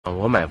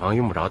我买房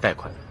用不着贷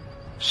款，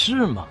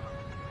是吗？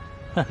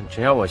只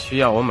要我需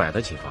要，我买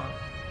得起房。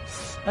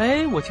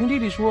哎，我听丽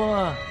丽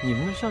说你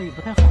们的效益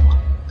不太好啊。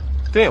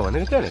对，我那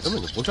个店里根本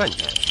就不赚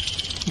钱。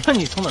那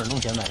你从哪儿弄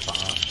钱买房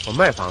啊？我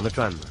卖房子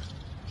赚的。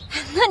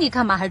那你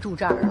干嘛还住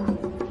这儿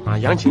啊？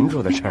杨琴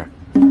住的这儿。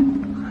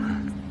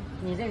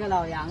你这个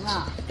老杨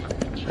啊，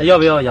要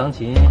不要杨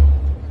琴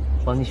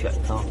帮你选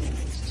一套？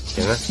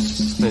行啊，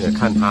那得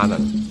看他的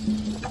了。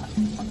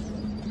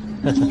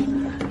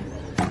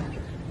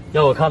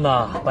要我看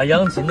呐，把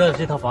杨琴的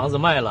这套房子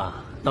卖了，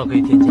倒可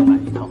以天天买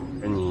一套。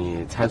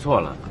你猜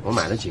错了，我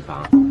买得起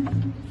房。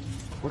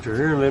我只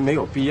是认为没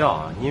有必要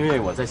啊，因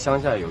为我在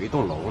乡下有一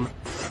栋楼呢。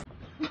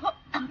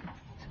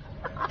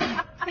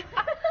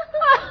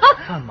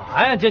干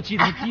嘛呀？这激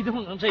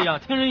动成这样，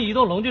听人一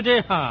栋楼就这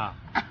样啊？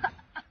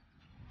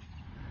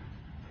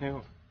哎呦，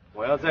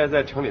我要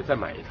在城里再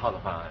买一套的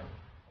话，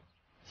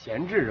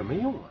闲置着没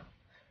用啊。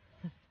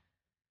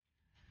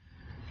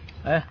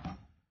哎，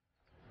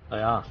老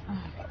杨，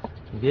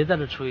你别在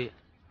这吹。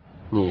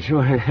你是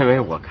不是认为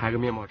我开个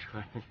面包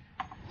车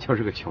就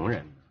是个穷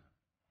人？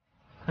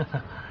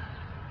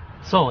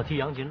算我替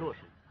杨琴落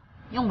水。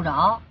用不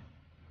着。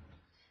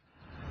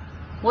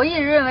我一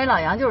直认为老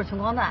杨就是穷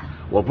光蛋。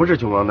我不是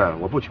穷光蛋，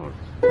我不穷。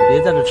你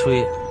别在这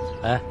吹。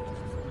哎，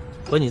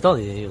问你到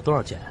底有多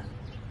少钱？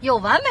有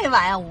完没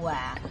完呀，吴伟？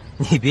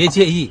你别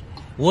介意，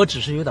我只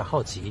是有点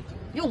好奇。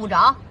用不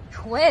着。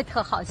我也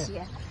特好奇，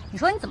你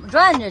说你怎么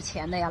赚这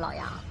钱的呀，老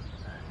杨？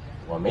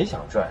我没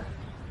想赚。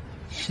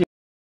行，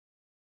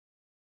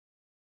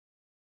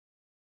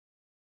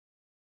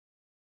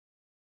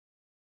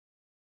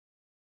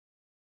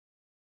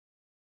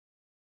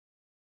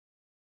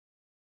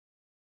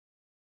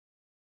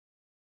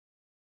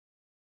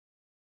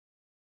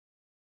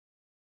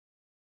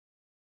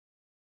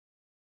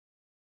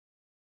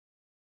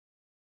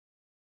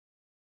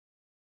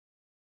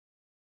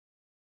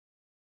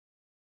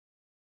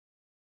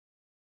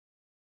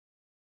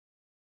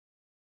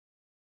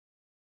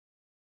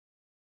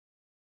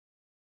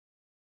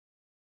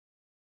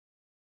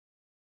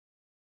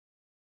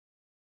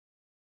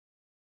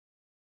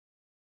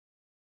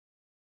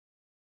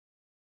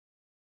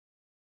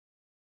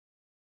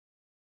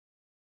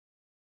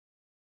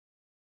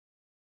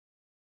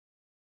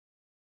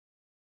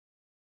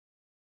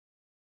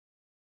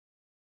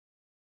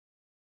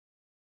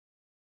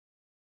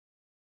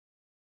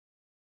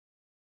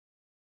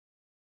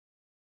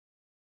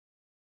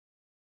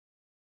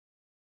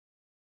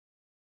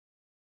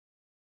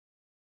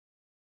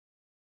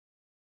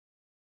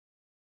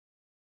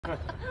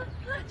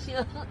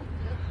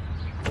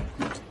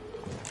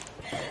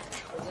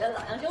我觉得老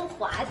杨真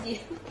滑稽。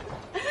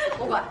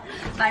不管，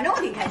反正我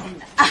挺开心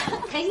的，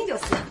开心就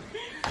行。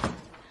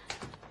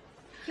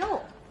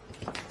哟，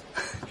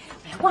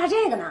还挂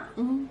这个呢？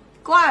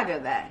挂着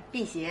呗，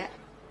辟邪。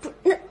不，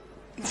那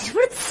你这不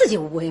是刺激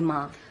吴威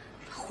吗？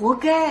活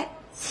该，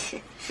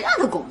切，谁让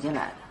他拱进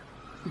来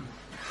的？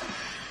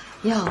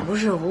要不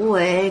是吴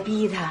为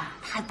逼他，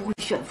他还不会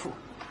炫富。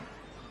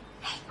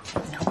哎，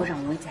你要不让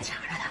吴为再查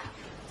查他？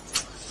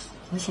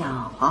我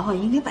想华华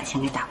应该把钱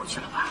给打过去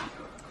了吧？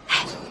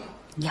哎，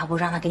你要不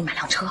让他给你买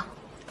辆车？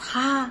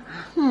他，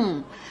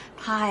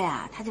他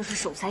呀，他就是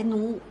守财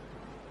奴，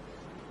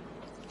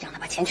让他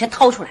把钱全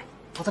掏出来，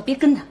否则别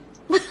跟他。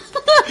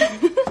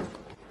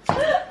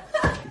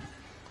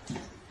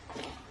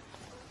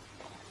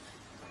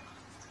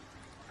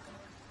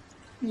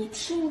你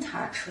听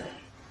他吹，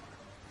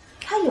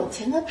他有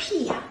钱个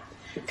屁呀！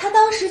他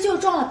当时就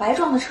撞了白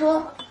撞的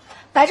车，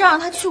白撞让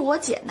他去我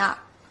姐那儿，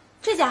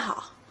这家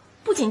好，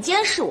不仅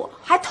监视我，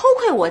还偷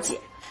窥我姐。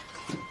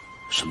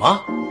什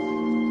么？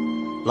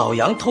老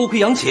杨偷窥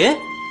杨琴？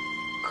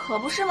可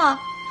不是吗？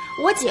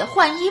我姐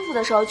换衣服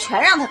的时候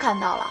全让他看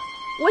到了，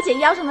我姐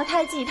腰上的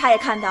胎记他也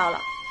看到了。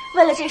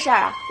为了这事儿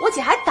啊，我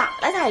姐还打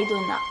了他一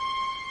顿呢。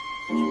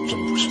真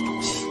不是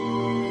东西。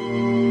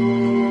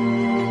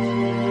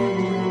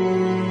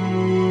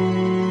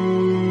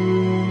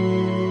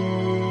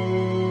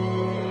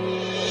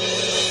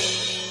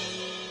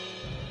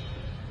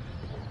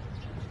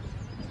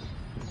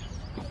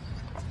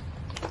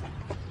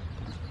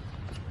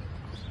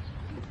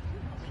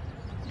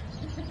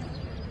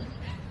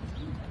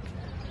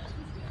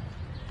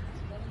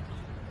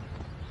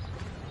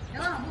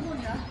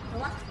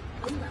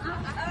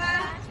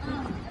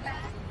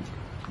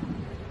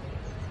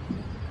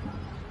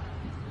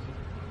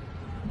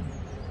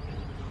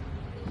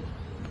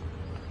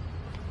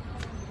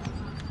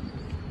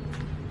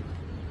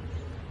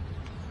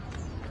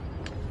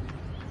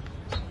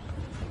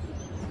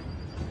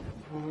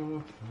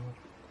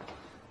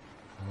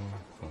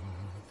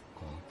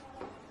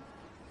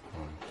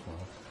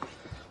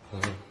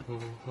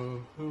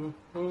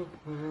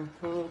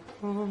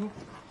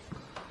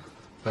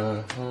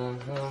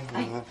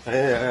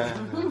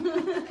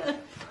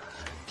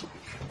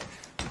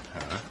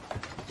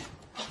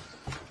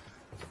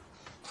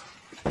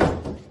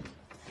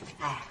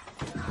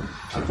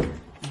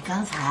你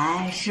刚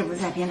才是不是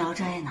在编《聊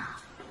斋》呢？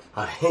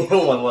哎呀，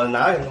我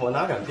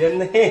哪敢编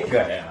那个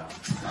呀？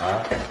啊，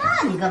啊？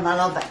那你干嘛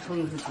老摆出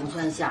一副穷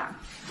酸相？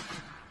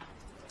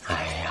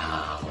哎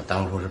呀，我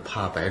当初是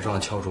怕白撞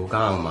敲竹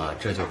杠嘛，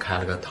这就开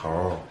了个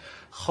头，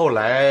后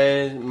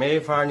来没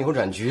法扭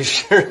转局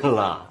势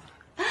了。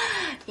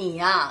你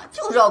呀，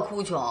就知道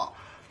哭穷。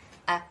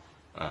哎，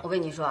我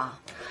跟你说啊，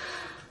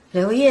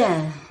刘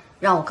燕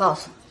让我告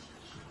诉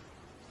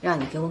你，让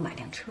你给我买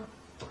辆车。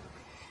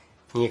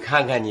你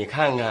看看，你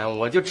看看，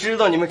我就知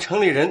道你们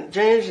城里人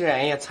真是，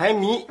哎呀，财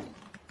迷。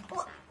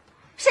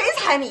谁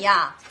财迷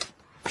呀？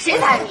谁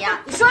财迷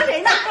呀？你说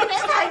谁呢？谁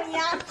财迷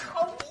呀？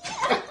好逼！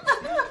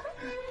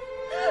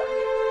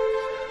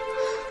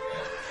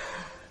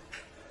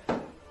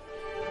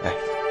哎，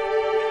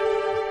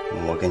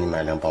我给你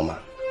买辆宝马。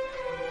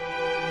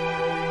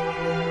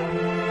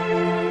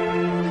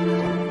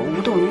我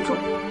无动于衷。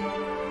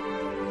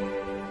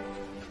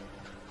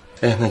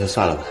哎，那就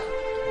算了吧。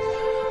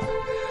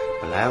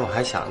本来我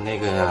还想那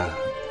个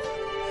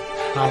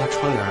拉拉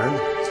窗帘呢。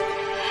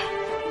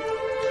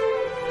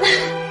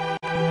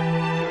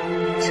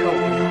车我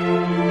不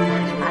要，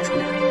咱还是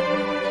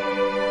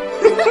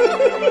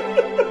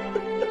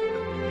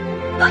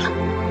拉窗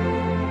帘。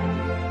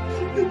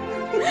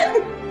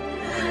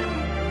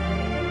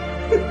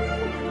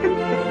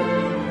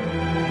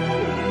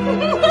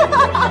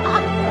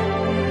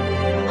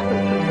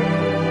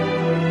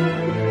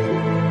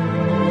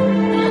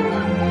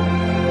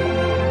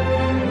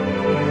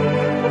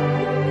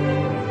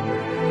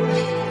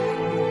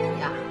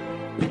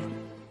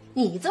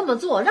你这么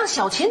做让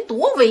小琴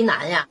多为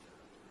难呀！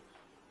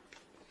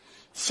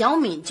小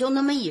敏就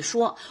那么一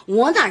说，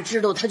我哪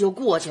知道她就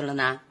过去了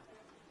呢？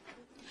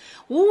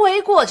无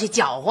为过去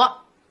搅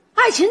和，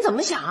爱琴怎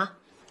么想啊？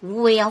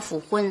无为要复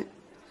婚，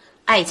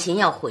爱琴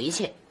要回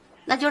去，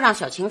那就让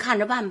小琴看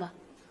着办吧。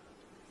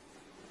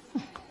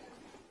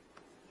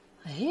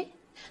哎，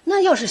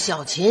那要是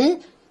小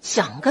琴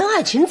想跟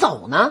爱琴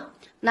走呢？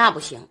那不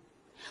行，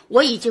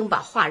我已经把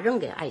话扔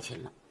给爱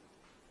琴了。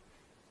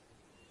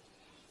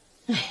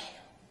哎，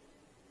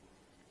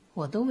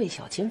我都为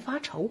小琴发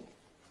愁，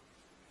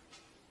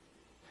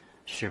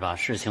是把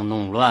事情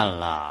弄乱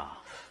了。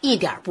一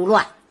点不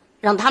乱，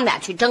让他们俩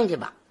去争去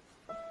吧。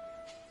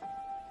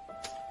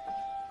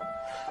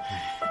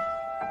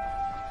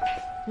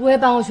吴为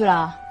搬过去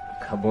了，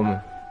可不嘛。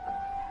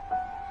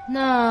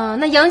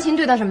那杨琴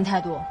对他什么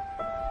态度？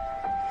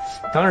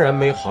当然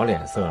没好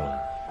脸色了。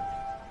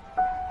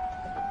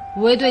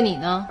吴为对你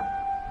呢？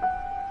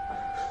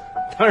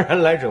当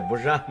然来者不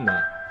善呐。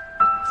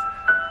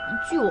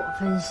据我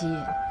分析，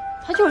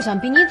他就是想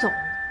逼你走。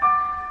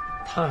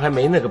他还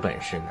没那个本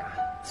事呢。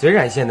虽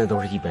然现在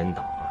都是一边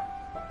倒啊。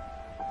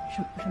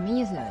什么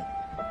意思呀？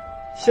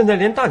现在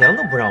连大娘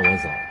都不让我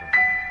走。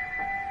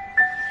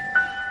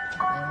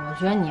我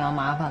觉得你要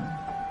麻烦了。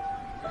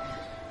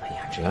哎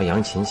呀，只要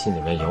杨琴心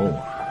里面有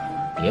我，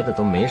别的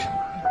都没什么。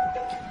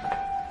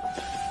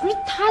不是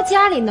他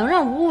家里能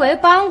让吴为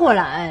搬过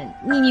来，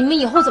你们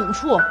以后怎么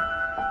处？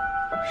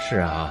是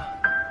啊，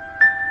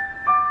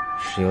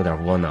是有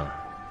点窝囊。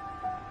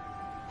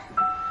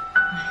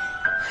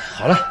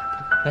好了，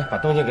来把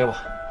东西给我，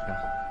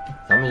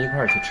咱们一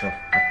块儿去吃了。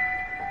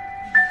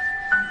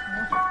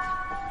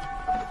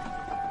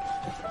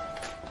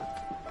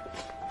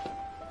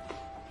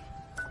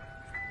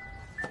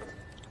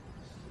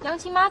杨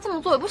琴妈这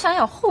么做也不想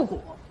有后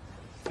果。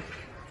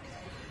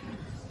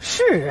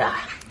是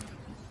啊，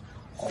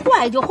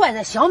坏就坏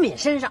在小敏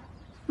身上，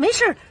没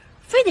事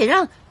非得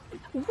让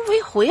吴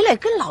为回来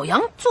跟老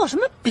杨做什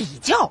么比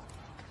较？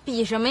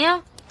比什么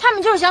呀？他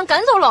们就是想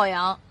赶走老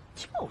杨。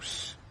就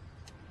是，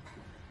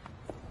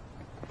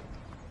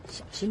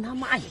小琴他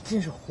妈也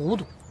真是糊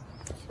涂。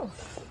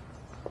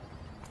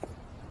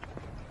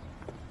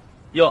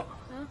哟，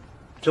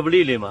这不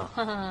丽丽吗？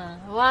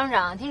吴行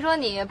长，听说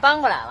你搬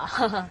过来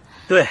了。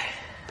对，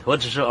我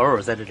只是偶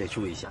尔在这里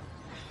住一下。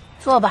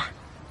坐吧。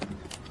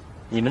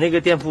你们那个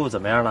店铺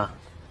怎么样了？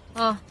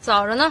啊，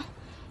早着呢，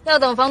要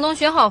等房东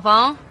选好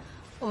房，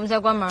我们再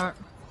关门。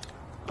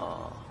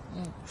哦，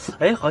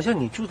哎，好像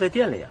你住在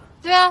店里啊？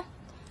对啊，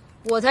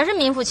我才是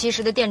名副其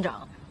实的店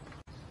长。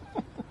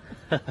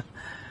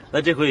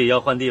那这回也要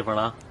换地方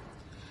了？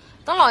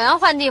等老杨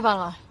换地方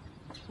了，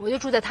我就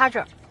住在他这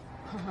儿。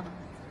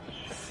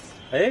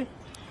哎，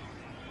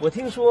我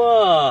听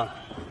说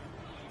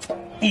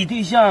你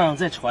对象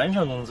在船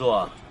上工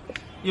作，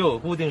又有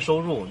固定收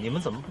入，你们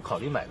怎么不考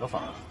虑买个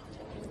房？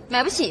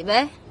买不起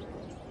呗。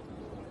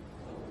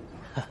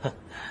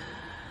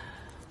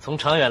从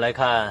长远来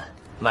看，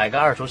买个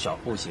二手小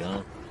户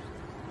型，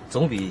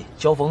总比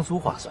交房租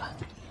划算。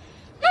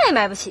那也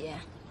买不起。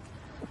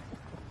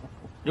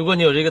如果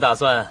你有这个打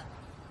算，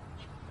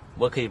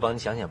我可以帮你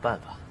想想办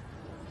法。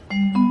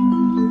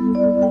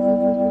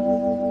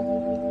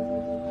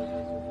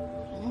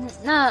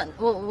那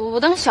我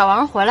等小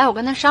王回来，我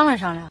跟他商量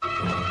商量。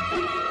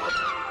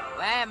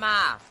喂，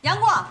妈，杨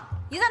过，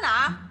你在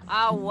哪儿？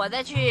啊，我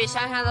在去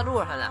乡下的路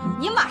上呢。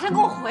你马上给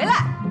我回来！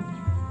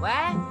喂，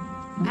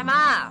哎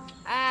妈，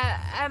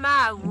哎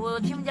妈，我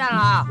听不见了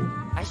啊！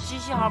哎，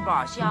信号不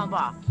好，信号不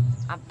好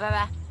啊！拜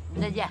拜，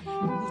再见。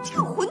你这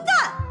个混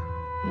蛋！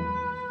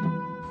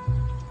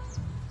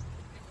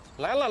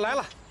来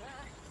了，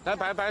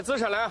来摆姿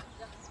势来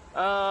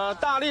啊！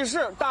大力士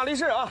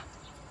啊！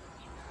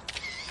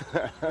再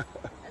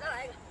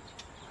来一个。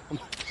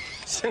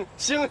星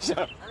星，再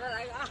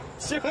来一个啊！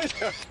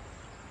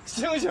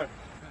星星。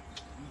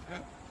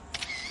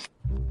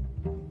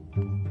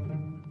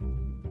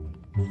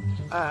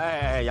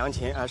哎，杨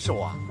琴啊，是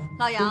我。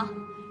老杨，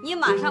你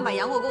马上把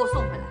杨过给我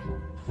送回来。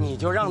你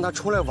就让他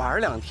出来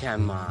玩2天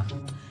嘛。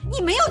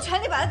你没有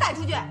权利把他带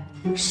出去。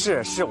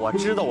是，我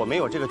知道我没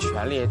有这个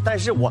权利，但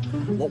是我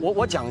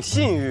讲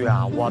信誉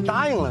啊，我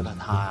答应了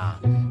他呀。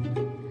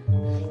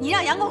你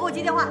让杨过给我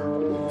接电话。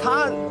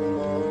他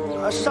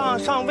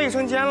上卫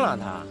生间了，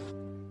他。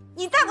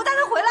你带不带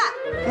他回来？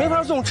没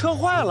法送，车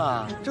坏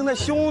了，正在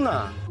修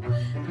呢。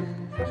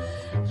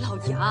老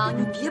杨，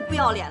你别不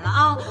要脸了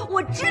啊！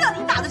我知道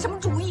你打的什么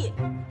主意。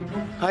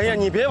哎呀，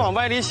你别往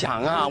歪里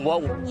想啊！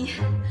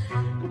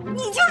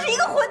你就是一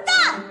个混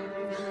蛋！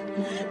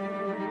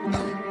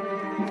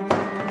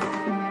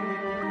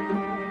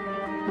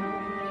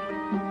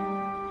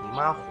你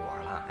妈火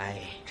了，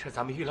哎，这是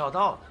咱们预料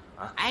到的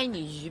啊！哎，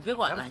你别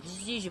管了，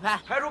继续拍，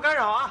排除干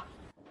扰啊！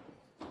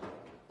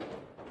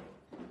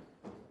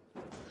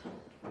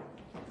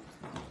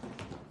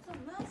怎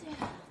么了，姐？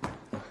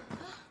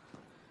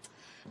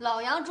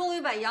老杨终于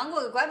把杨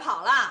过给拐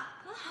跑了。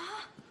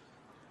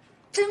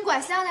真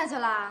拐乡下去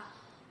了？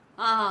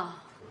啊！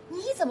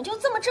你怎么就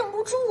这么镇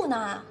不住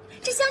呢？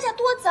这乡下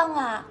多脏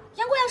啊！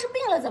杨过要是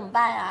病了怎么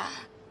办啊？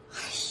哎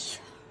呀，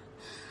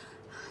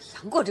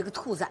杨过这个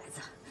兔崽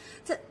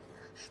子，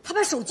他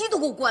把手机都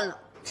给我关了。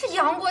这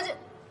杨过这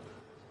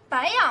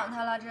白养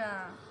他了这。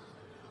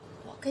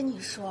我跟你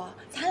说，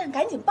咱俩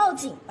赶紧报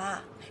警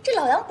吧！这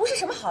老杨不是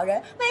什么好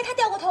人，万一他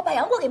掉过头把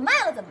杨过给卖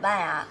了怎么办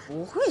呀？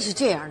不会是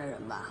这样的人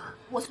吧？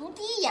我从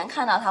第一眼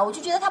看到他，我就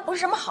觉得他不是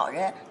什么好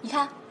人。你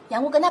看，杨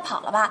过跟他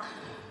跑了吧？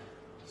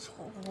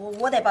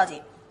我得报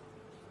警。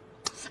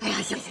哎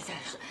呀，行，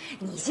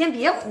你先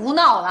别胡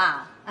闹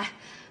了。哎，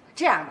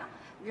这样吧，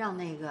让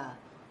你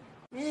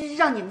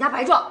们家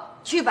白壮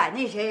去把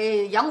那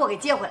谁杨过给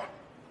接回来。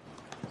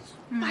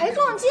白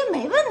壮接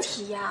没问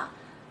题呀，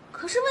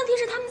可是问题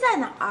是他们在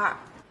哪儿？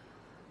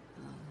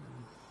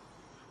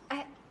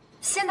哎，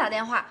先打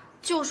电话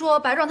就说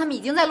白壮他们已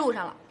经在路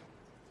上了。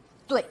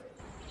对。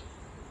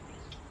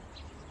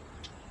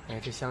哎，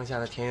这乡下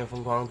的田园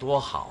风光多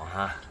好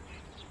啊！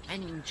哎，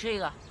你吃一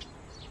个。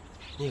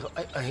你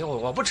哎，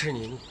我不吃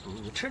你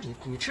吃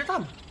你吃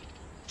蛋吧，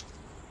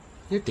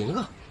你顶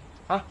饿，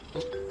啊？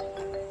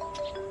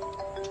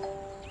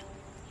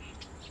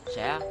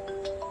谁啊？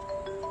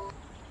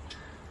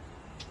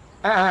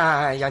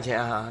哎，杨琴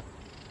啊，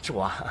是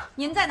我。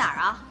您在哪儿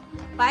啊？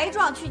白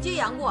壮去接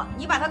杨过，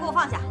你把他给我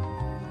放下。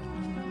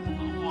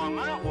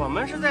我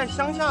们是在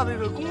乡下的这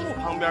个公路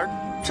旁边，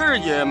这儿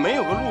也没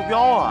有个路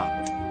标啊。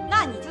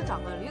那你就找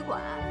个旅馆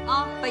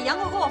啊，把杨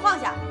过给我放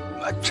下。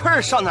这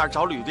儿上哪儿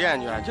找旅店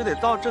去？就得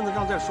到镇子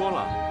上再说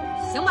了。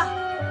行吧，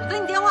我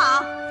等你电话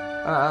啊。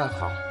哎，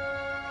好。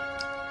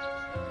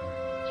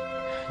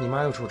你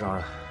妈又出招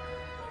了，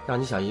让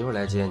你小姨夫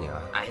来接你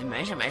啊。哎，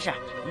没事，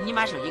你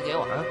把手机给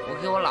我，我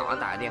给我姥姥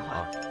打个电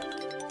话。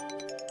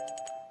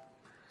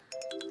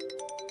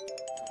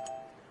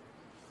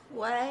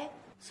喂，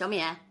小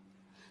敏，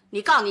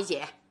你告你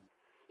姐，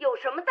有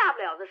什么大不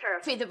了的事儿，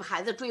非得把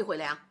孩子追回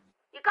来啊？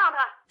你告他，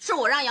是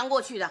我让杨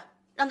过去的，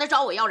让他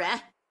找我要人，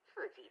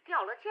自己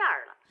掉了价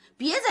了，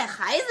别在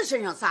孩子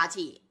身上撒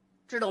气，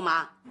知道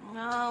吗？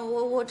啊，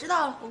我知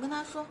道了，我跟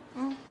他说。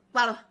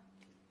挂了吧。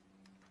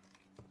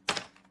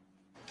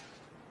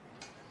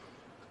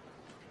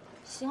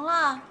行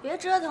了，别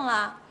折腾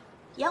了，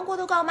杨过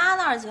都告妈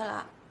那儿去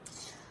了。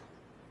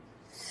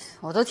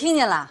我都听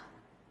见了，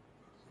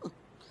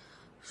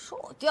说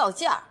我掉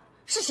价，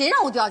是谁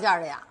让我掉价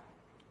的呀？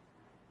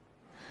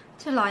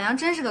这老杨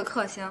真是个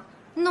克星，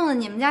弄得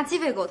你们家鸡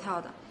飞狗跳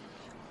的。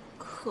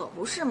可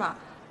不是嘛，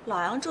老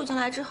杨住进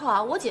来之后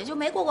啊，我姐就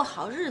没过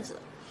好日子。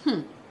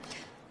哼，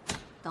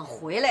等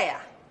回来呀，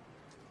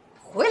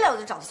回来我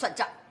就找他算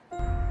账。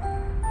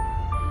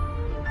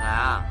哎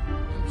呀，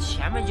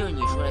前面就是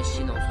你说的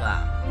西农村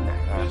啊？哪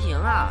个？没行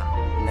啊。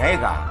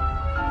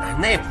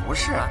那不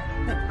是，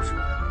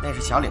那是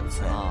小岭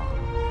村。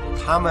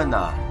他们呢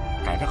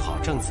赶上好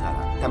政策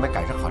了，他们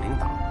赶上好领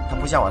导。他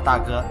不像我大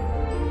哥，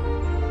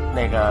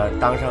那个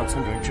当上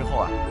村主任之后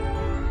啊，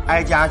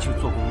挨家去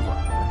做工作，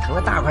腾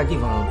了大块地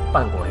方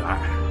办果园，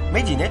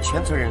没几年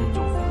全村人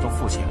就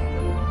富起来了。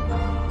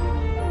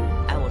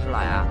哎，我说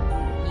老杨，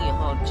你以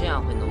后这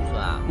样回农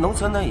村啊？农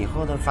村呢以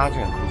后的发展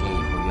空间也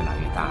会越来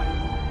越大，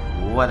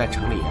我在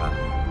城里啊，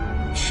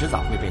迟早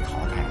会被淘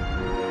汰。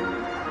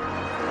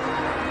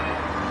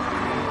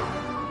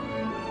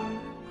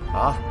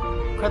好，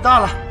快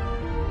到了。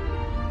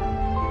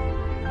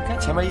你看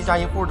前面一家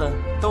一户的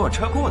都有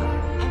车库的。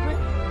哎，不是，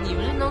你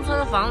们这农村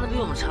的房子比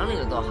我们城里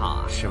的多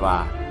好啊？是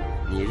吧？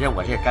你认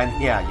我这干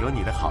爹啊，有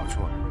你的好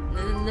处。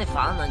那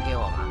房子能给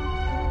我吗？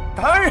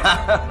当然，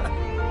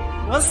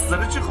我死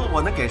了之后我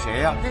能给谁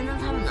呀？那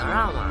他们能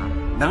让吗？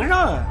能让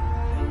啊。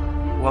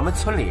我们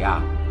村里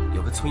啊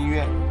有个村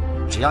约，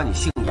只要你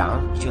姓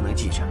羊你就能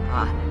继承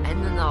啊。哎，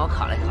那我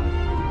考虑考虑。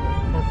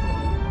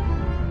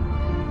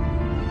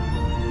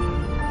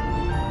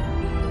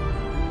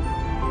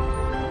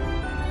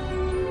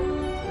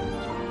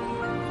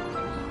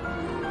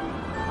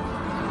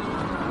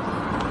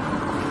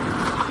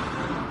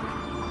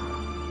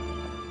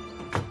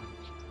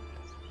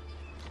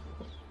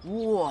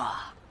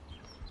哇！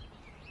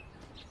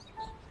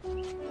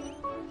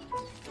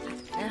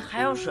哎，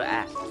还有水。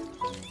哎，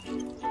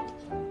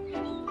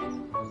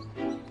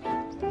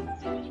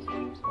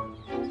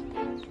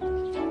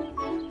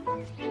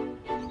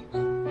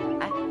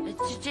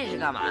这是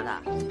干嘛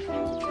的？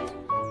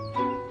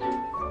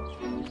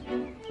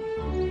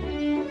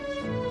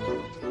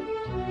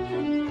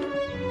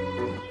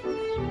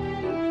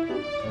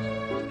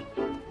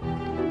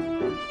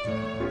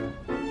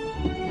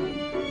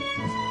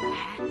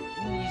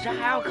这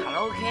还要卡拉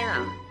OK 呢。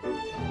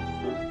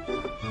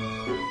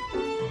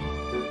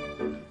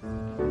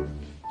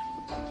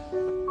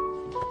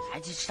哎，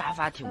这沙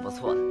发挺不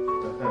错的。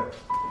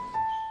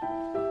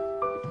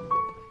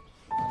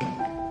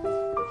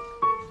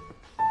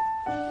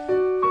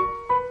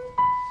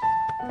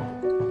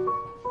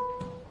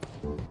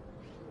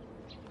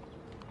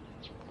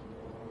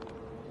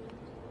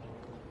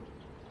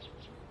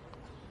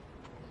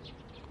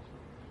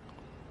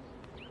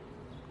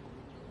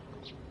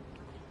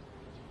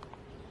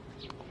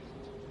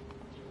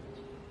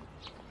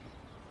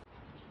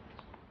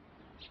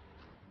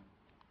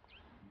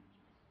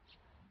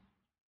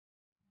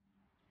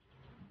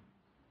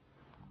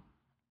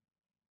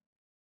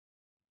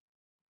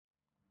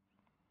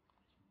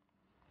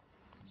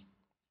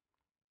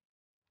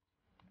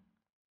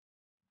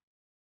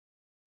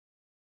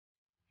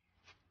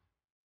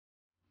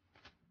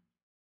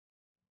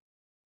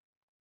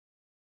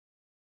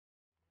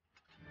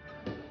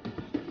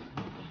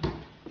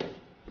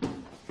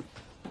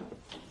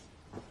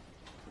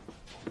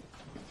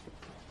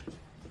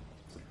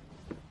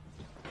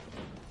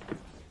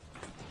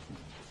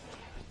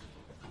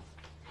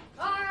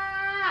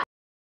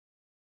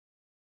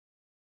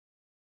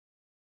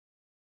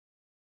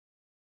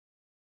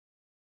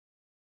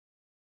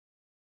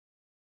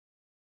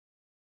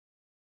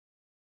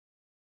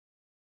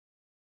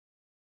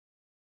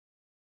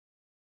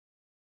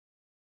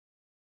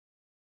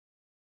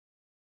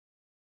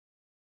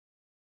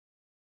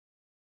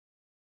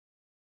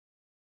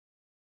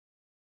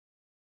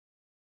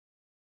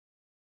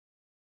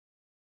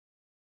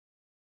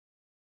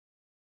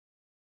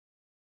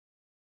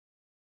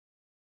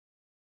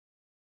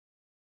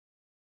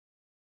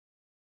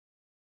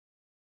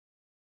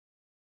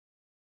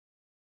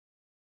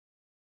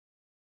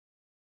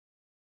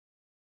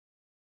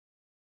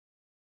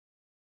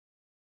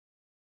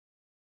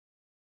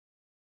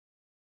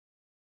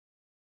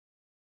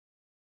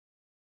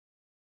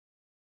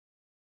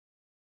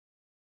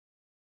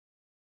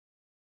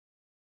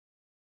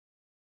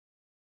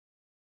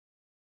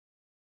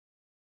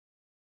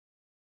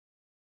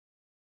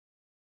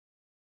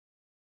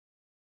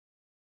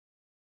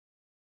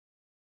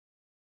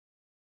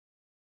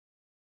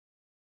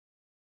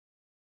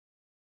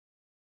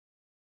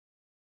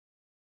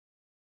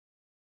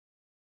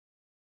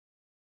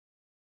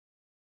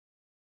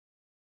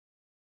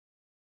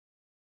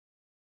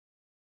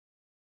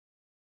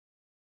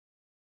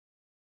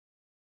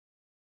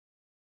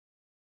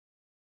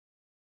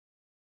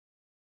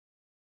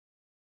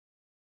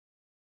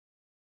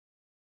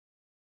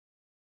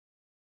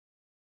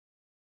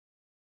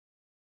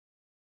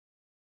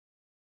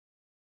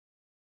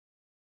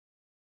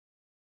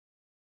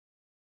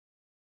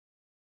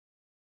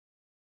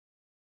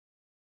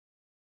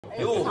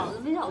哟，嫂子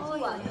没少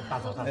做啊！大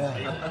嫂，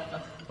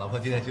老婆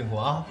今天辛苦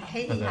啊！哎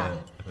呀，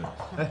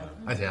哎，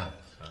爱琴啊，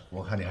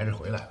我看你还是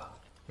回来吧，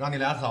让你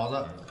俩嫂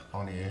子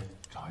帮你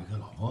找一个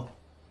老婆。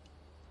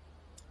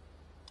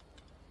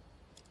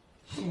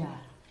是啊，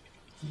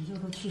你舅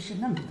都去世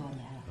那么多年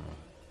了，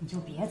你就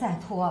别再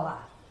拖了。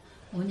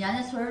我们娘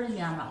家村这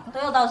边吧，他都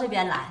要到这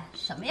边来，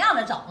什么样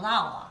的找不到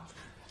啊？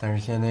但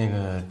是现在那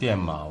个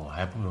店吧，我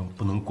还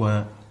不能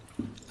关，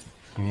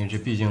因为这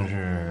毕竟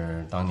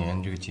是当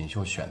年这个锦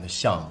绣选的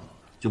项目，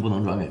就不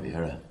能转给别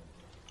人。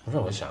不是，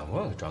我想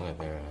过转给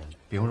别人，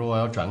比方说我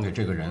要转给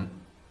这个人，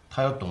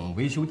他要懂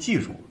维修技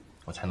术，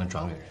我才能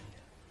转给人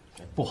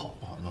家，不好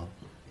弄。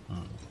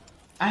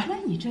哎，那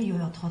你这又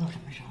要拖到什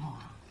么时候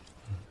啊？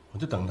我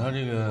就等他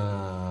这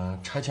个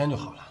拆迁就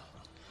好了。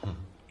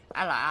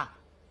哎，老杨，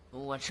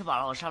我吃饱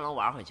了，我上楼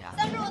玩会去啊。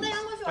但是我带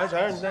杨过去。哎，晨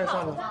儿，你再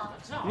上去。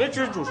没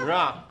吃主食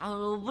啊？啊，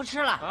我不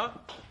吃了啊。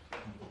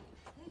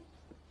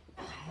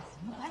哎，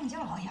怎么管你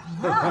叫老杨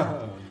啊？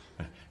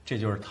这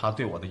就是他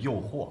对我的诱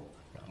惑。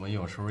我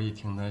有时候一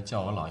听他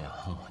叫我老杨，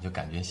我就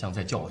感觉像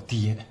在叫我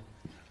爹，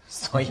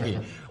所以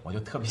我就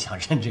特别想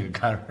认这个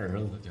干儿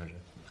子，就是。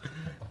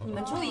你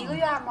们住一个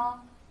院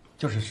吗？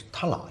就是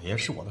他姥爷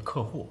是我的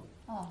客户，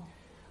哦，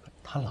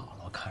他姥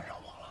姥看上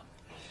我了，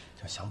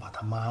就想把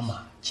他妈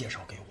妈介绍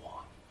给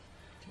我，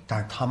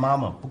但是他妈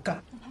妈不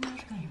干。那他妈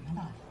是干什么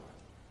的？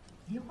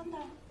离婚的？